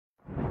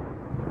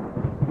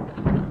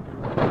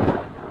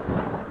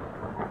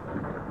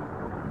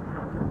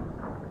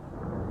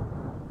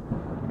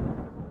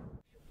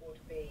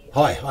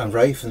Hi, I'm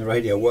Ray from the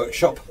Radio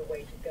Workshop.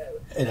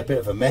 In a bit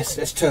of a mess.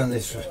 Let's turn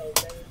this.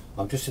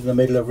 I'm just in the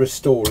middle of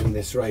restoring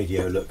this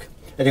radio, look.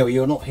 Anyway,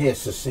 you're not here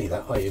to see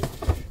that, are you?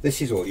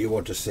 This is what you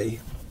want to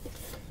see.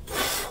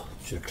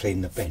 Should have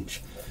cleaned the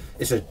bench.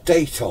 It's a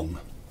Datong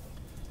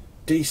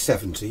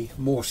D70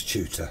 Morse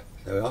Tutor.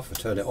 There we are, if I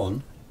turn it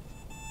on.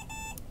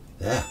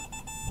 There.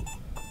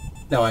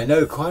 Now I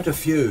know quite a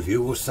few of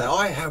you will say,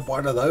 I have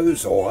one of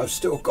those, or I've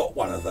still got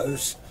one of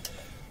those.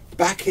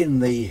 Back in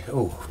the,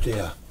 oh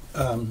dear,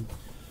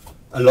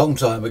 a long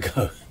time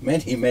ago,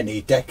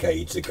 many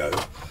decades ago,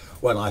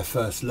 when I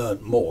first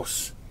learnt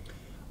Morse,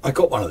 I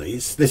got one of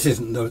these. This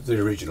isn't the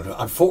original.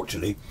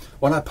 Unfortunately,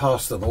 when I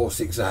passed the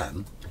Morse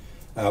exam,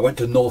 I went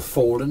to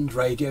Northforeland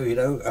Radio, you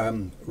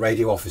know,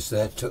 radio office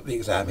there, took the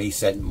exam, he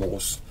sent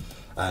Morse,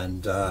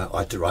 and I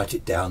had to write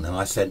it down, and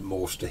I sent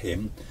Morse to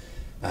him,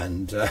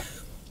 and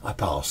I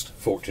passed,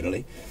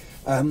 fortunately.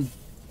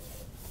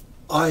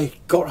 I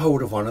got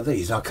hold of one of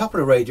these. Now, a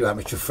couple of radio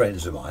amateur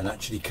friends of mine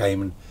actually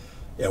came and,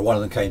 you know, one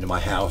of them came to my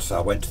house,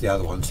 I went to the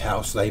other one's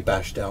house, they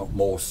bashed out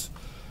Morse,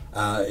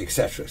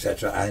 etc,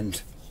 etc,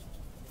 and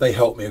they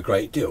helped me a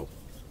great deal.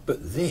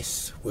 But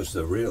this was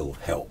the real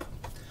help.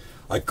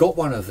 I got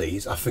one of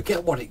these, I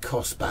forget what it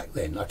cost back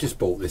then, I just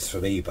bought this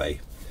from eBay.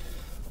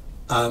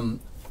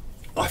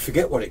 I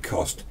forget what it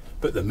cost,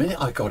 but the minute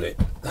I got it,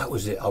 that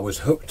was it. I was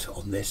hooked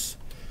on this.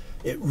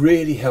 It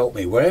really helped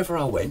me. Wherever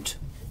I went,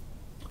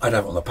 I'd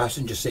have it on the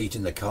passenger seat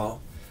in the car.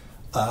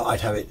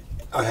 I'd have it,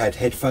 I had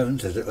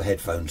headphones, there's a little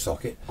headphone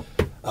socket.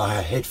 I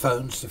had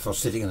headphones if I was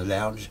sitting in the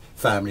lounge,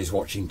 families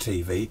watching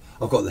TV.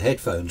 I've got the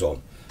headphones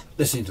on,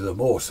 listening to the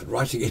Morse and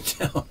writing it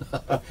down.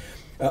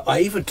 I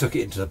even took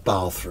it into the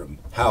bathroom.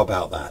 How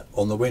about that?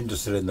 On the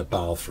windowsill in the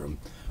bathroom.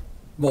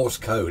 Morse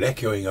code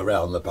echoing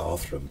around the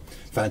bathroom.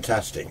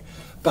 Fantastic.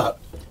 But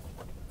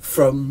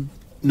from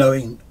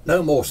knowing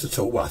no Morse at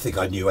all, well, I think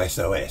I knew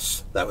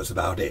SOS. That was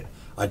about it.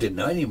 I didn't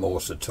know any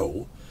Morse at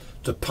all.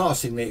 To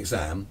passing the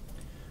exam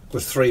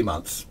was 3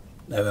 months.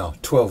 No,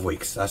 12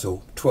 weeks, that's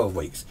all. 12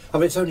 weeks. I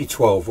mean, it's only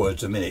 12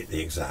 words a minute,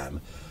 the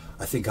exam.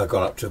 I think I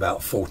got up to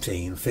about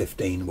 14,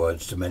 15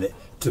 words a minute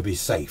to be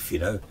safe, you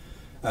know.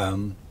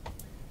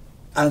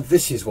 And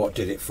this is what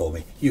did it for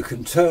me. You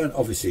can turn,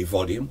 obviously,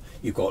 volume.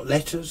 You've got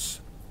letters,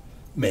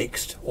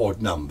 mixed, or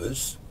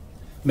numbers.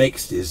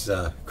 Mixed is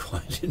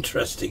quite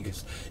interesting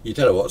because you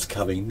don't know what's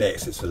coming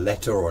next. It's a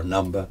letter or a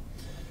number.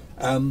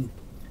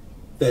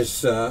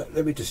 There's,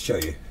 let me just show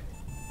you.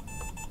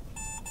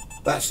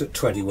 That's at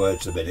 20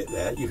 words a minute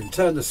there. You can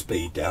turn the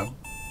speed down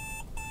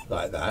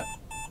like that.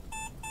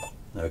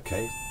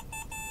 Okay.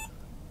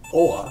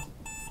 Or,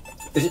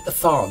 is it the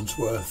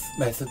Farnsworth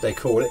method they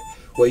call it,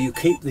 where you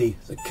keep the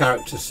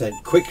characters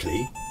sent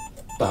quickly,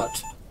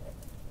 but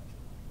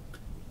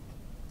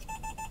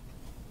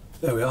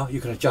there we are, you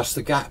can adjust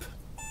the gap.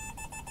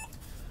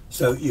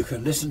 So you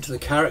can listen to the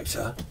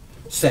character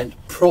sent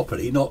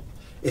properly, not,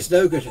 it's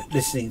no good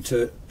listening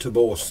to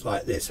Morse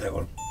like this, hang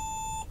on.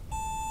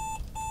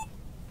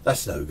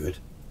 That's no good.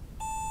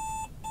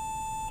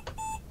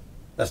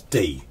 That's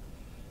D.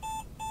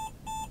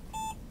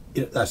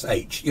 That's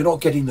H. You're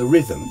not getting the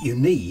rhythm you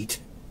need.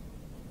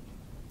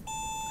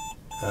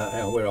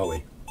 Hang on, where are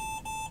we?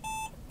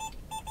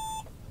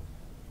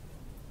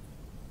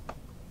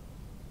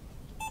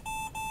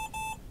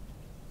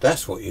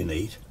 That's what you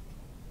need.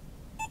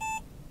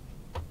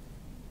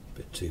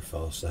 Bit too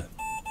fast that.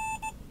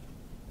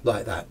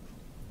 Like that.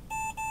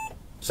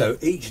 So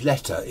each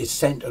letter is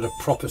sent at a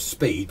proper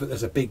speed, but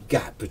there's a big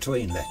gap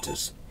between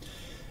letters.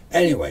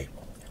 Anyway,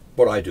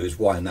 what I do is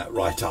wind that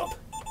right up,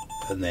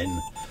 and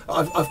then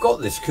I've got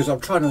this because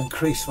I'm trying to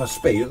increase my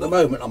speed. At the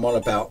moment I'm on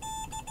about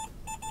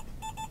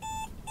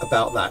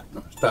that.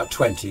 It's about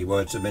 20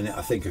 words a minute,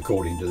 I think,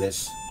 according to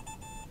this.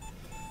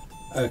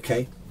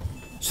 Okay,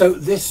 so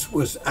this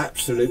was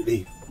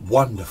absolutely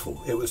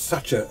wonderful. It was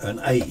such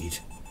an aid.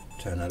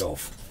 Turn that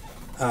off.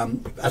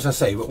 As I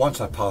say, but once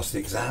I passed the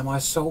exam, I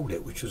sold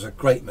it, which was a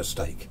great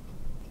mistake.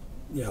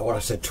 You know, what I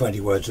said, 20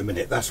 words a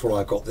minute, that's what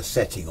I got the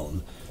setting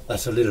on.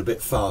 That's a little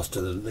bit faster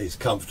than is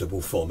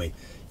comfortable for me.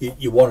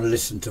 You want to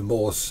listen to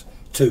Morse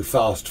too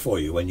fast for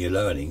you when you're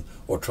learning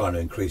or trying to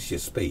increase your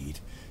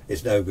speed.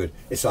 It's no good.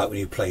 It's like when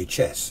you play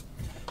chess.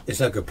 It's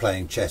no good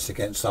playing chess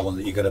against someone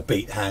that you're going to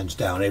beat hands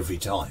down every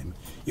time.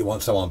 You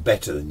want someone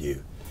better than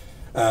you.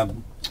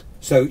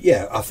 So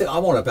yeah, I think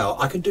I'm on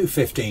about, I can do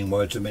 15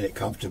 words a minute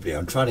comfortably.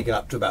 I'm trying to get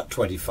up to about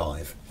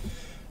 25.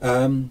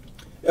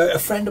 A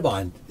friend of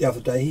mine the other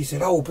day, he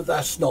said, oh, but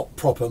that's not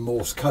proper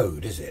Morse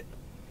code, is it?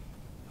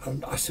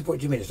 And I said, what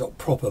do you mean it's not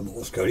proper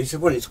Morse code? He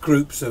said, well, it's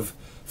groups of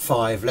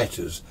 5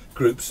 letters,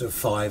 groups of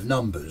 5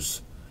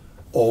 numbers,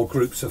 or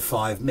groups of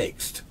 5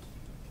 mixed.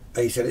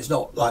 And he said, it's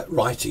not like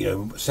writing, you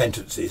know,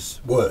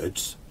 sentences,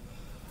 words.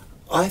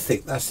 I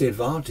think that's the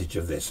advantage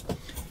of this.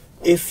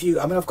 If you,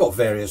 I mean, I've got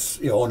various,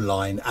 you know,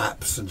 online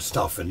apps and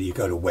stuff, and you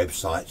go to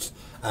websites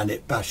and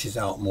it bashes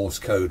out Morse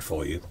code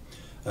for you.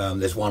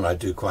 There's one I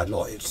do quite a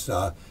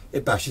lot.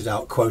 It bashes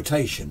out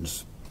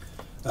quotations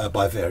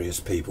by various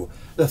people.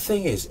 The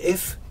thing is,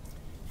 if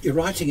you're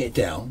writing it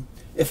down,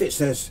 if it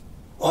says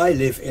I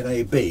live in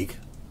a big,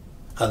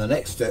 and the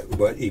next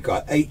word you've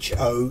got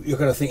H-O, you're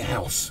going to think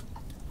house.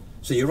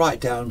 So you write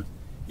down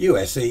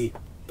USE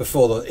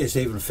before it's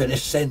even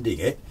finished sending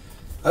it,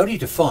 only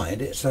to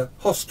find it's a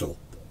hostel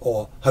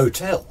or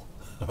hotel,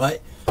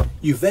 right?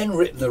 You've then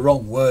written the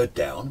wrong word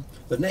down,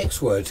 the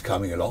next word's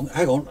coming along,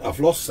 hang on, I've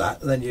lost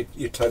that, and then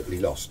you're totally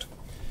lost.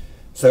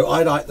 So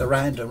I like the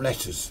random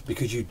letters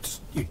because you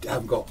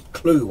haven't got a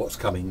clue what's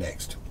coming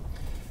next.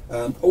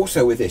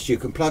 Also with this, you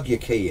can plug your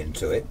key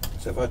into it.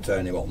 So if I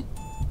turn him on,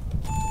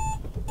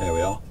 there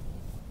we are.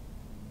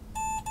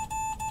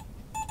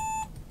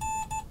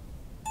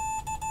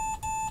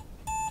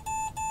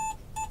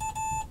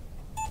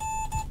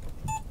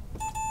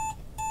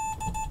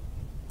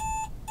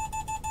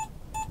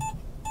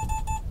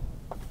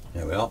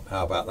 There we are,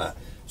 how about that?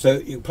 So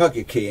you plug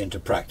your key into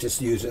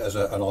practice, use it as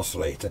an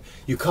oscillator.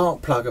 You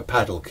can't plug a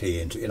paddle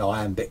key into,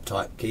 iambic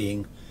type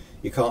keying.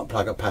 You can't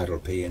plug a paddle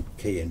key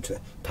into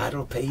it.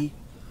 Paddle P?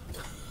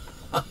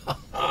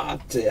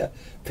 Dear.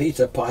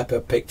 Peter Piper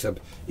picked up,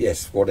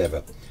 yes,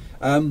 whatever.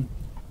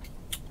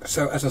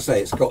 So as I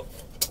say, it's got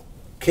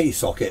key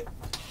socket,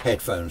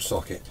 headphone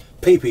socket,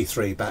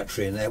 PP3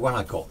 battery in there. When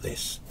I got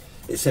this,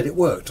 it said it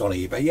worked on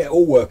eBay. Yeah,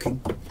 all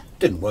working.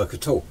 Didn't work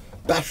at all.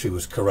 Battery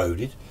was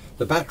corroded.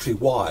 The battery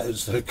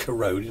wires had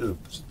corroded,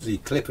 the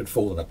clip had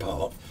fallen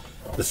apart,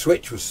 the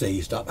switch was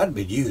seized up, hadn't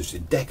been used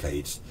in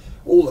decades.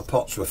 All the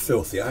pots were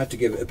filthy. I had to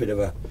give it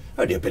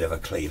only a bit of a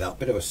clean up,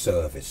 bit of a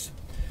service.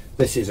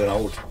 This is an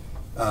old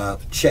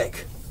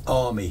Czech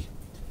army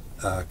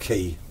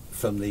key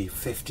from the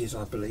 50s,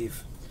 I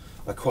believe.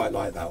 I quite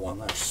like that one.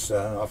 That's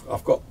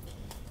I've got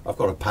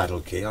a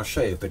paddle key. I'll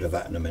show you a bit of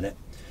that in a minute.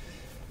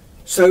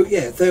 So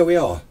yeah, there we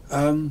are.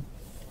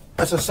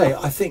 As I say,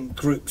 I think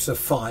groups of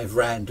 5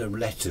 random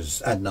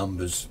letters and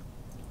numbers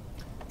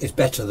is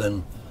better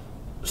than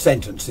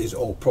sentences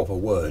or proper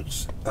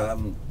words.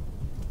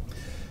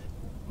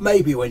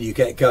 Maybe when you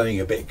get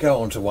going a bit,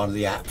 go onto one of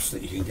the apps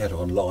that you can get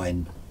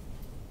online,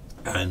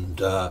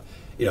 and a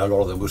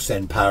lot of them will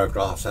send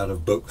paragraphs out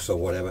of books or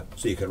whatever,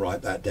 so you can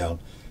write that down.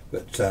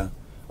 But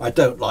I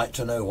don't like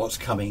to know what's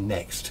coming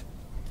next.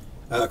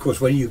 Of course,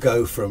 when you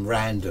go from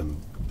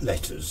random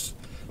letters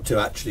to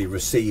actually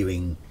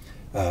receiving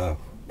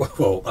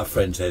well, my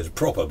friend says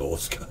proper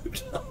Morse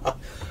code,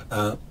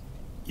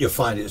 you'll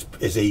find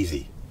it's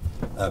easy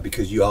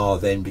because you are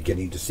then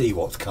beginning to see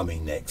what's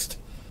coming next.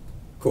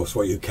 Of course,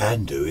 what you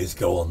can do is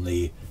go on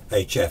the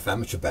HF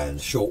amateur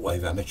bands,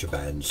 shortwave amateur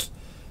bands,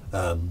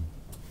 and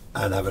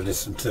have a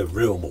listen to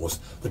real Morse.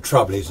 The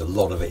trouble is a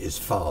lot of it is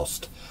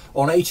fast.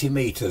 On 80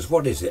 meters,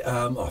 what is it?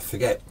 I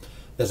forget.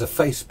 There's a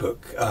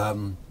Facebook,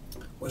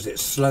 was it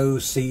Slow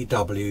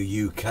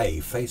CW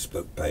UK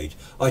Facebook page.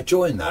 I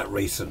joined that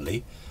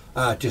recently.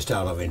 Just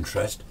out of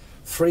interest,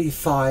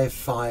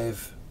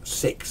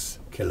 3556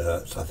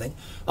 kilohertz, I think.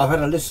 I've had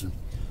a listen.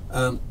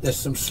 There's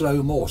some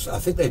slow Morse. I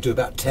think they do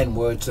about 10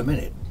 words a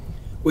minute,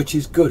 which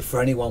is good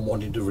for anyone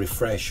wanting to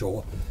refresh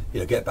or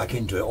get back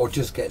into it or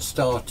just get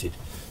started.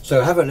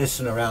 So have a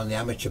listen around the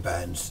amateur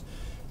bands.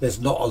 There's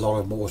not a lot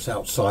of Morse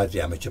outside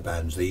the amateur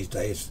bands these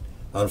days,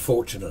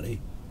 unfortunately.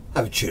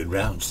 Have a tune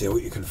round, see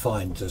what you can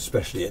find,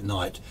 especially at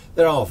night.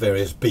 There are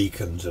various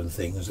beacons and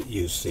things that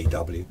use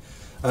CW.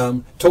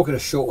 Talking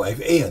of shortwave,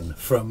 Ian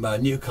from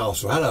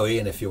Newcastle. Hello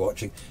Ian, if you're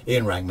watching.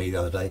 Ian rang me the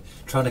other day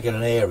trying to get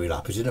an aerial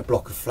up. He's in a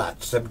block of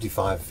flats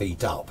 75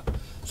 feet up,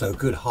 so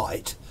good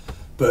height,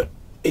 but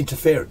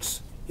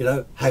interference,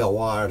 hang a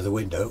wire out of the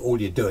window, all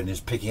you're doing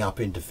is picking up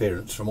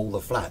interference from all the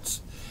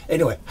flats.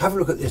 Anyway, have a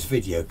look at this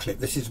video clip.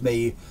 This is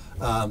me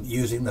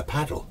using the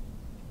paddle.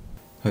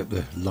 Hope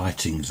the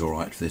lighting's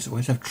alright for this. I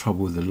always have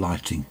trouble with the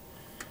lighting.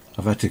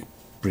 I've had to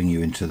bring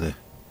you into the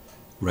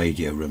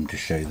radio room to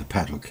show you the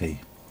paddle key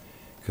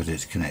because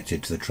it's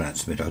connected to the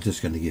transmitter. I'm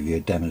just going to give you a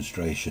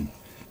demonstration.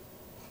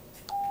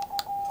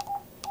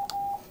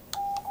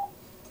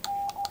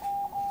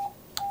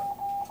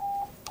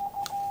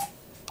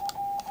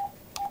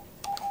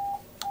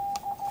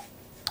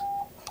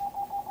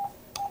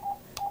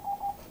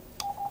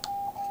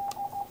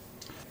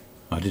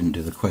 I didn't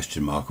do the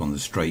question mark on the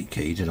straight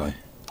key, did I?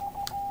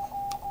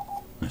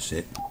 That's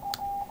it.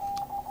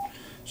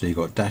 So you've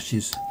got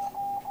dashes,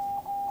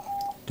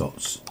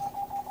 dots.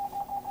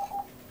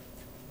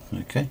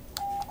 Okay.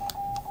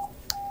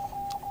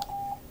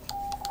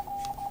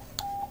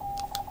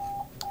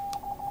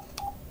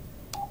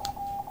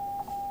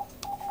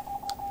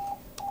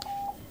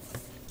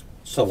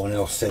 Someone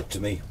else said to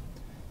me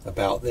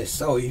about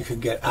this, oh, you can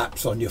get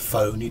apps on your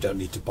phone, you don't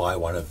need to buy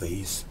one of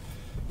these.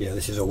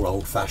 This is all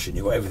old-fashioned,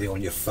 you've got everything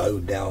on your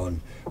phone now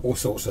and all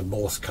sorts of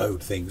Morse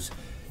code things.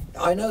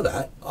 I know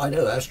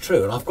that's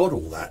true, and I've got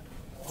all that.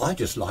 I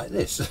just like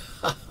this.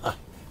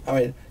 I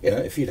mean,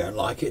 if you don't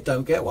like it,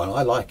 don't get one.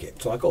 I like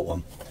it, so I got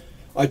one.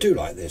 I do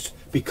like this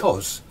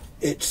because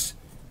it's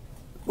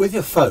with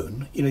your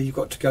phone. You've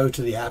got to go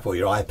to the app or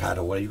your iPad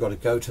or whatever. You've got to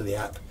go to the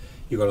app.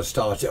 You've got to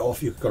start it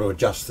off. You've got to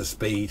adjust the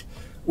speed.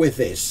 With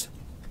this,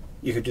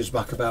 you could just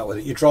muck about with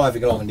it. You're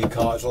driving along in your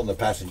car. It's on the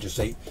passenger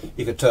seat.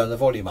 You could turn the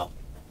volume up.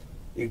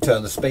 You can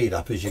turn the speed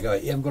up as you go.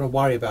 You haven't got to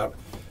worry about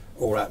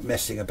all that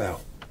messing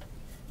about.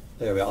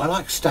 There we are. I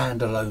like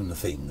standalone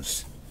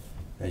things,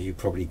 as you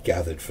probably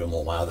gathered from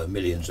all my other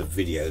millions of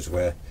videos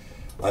where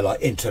I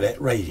like internet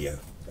radio,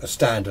 a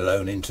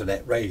standalone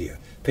internet radio.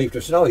 People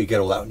have said, oh, you get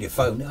all that on your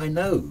phone. I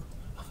know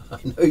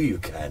you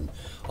can.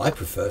 I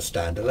prefer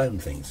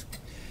standalone things.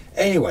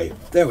 Anyway,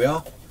 there we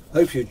are.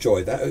 Hope you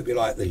enjoyed that. Hope you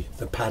like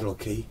the paddle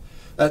key.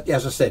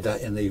 As I said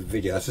in the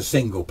video, it's a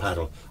single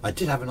paddle. I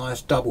did have a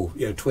nice double,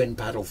 twin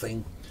paddle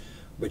thing,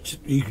 which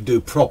you can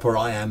do proper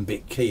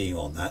iambic keying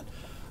on that.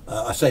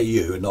 I say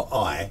you and not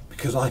I,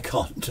 because I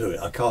can't do it.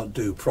 I can't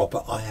do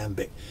proper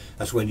iambic.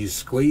 That's when you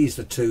squeeze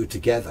the two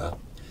together.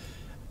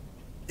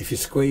 If you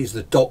squeeze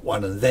the dot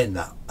one and then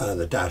that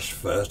the dash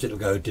first, it'll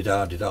go da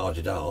da da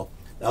da da.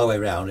 The other way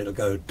around, it'll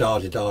go da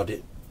da da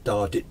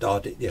da da da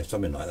da. Yeah,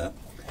 something like that.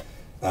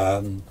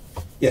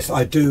 Yes,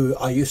 I do.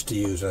 I used to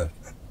use a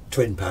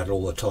twin paddle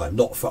all the time,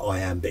 not for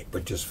iambic,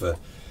 but just for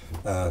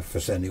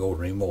sending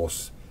ordinary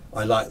Morse.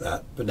 I like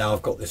that, but now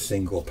I've got this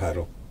single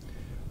paddle,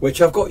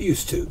 which I've got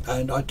used to,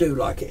 and I do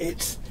like it.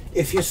 It's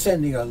if you're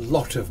sending a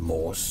lot of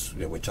Morse,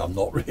 which I'm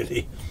not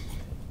really,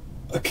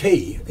 a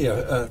key,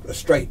 a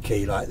straight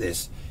key like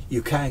this,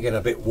 you can get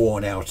a bit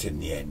worn out in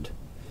the end.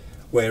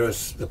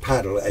 Whereas the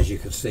paddle, as you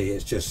can see,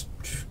 is just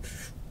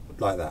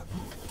like that,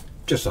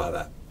 just like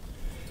that.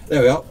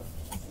 There we are.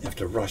 You have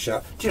to rush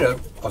out. Do you know, I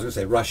was going to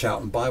say rush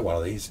out and buy one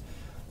of these.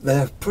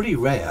 They're pretty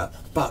rare,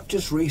 but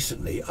just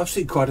recently I've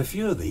seen quite a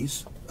few of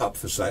these up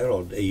for sale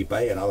on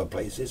eBay and other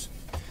places.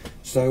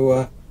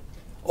 So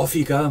off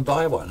you go and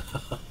buy one.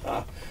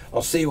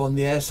 I'll see you on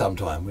the air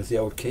sometime with the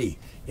old key.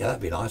 Yeah,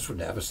 that'd be nice,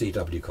 wouldn't it? Have a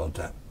CW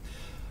contact.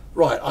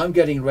 Right, I'm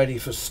getting ready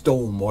for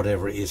storm,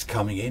 whatever it is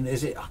coming in.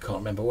 Is it? I can't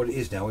remember what it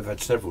is now. We've had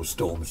several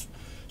storms.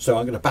 So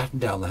I'm going to batten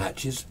down the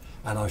hatches,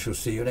 and I shall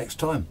see you next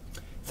time.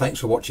 Thanks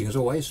for watching as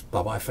always.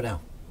 Bye bye for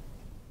now.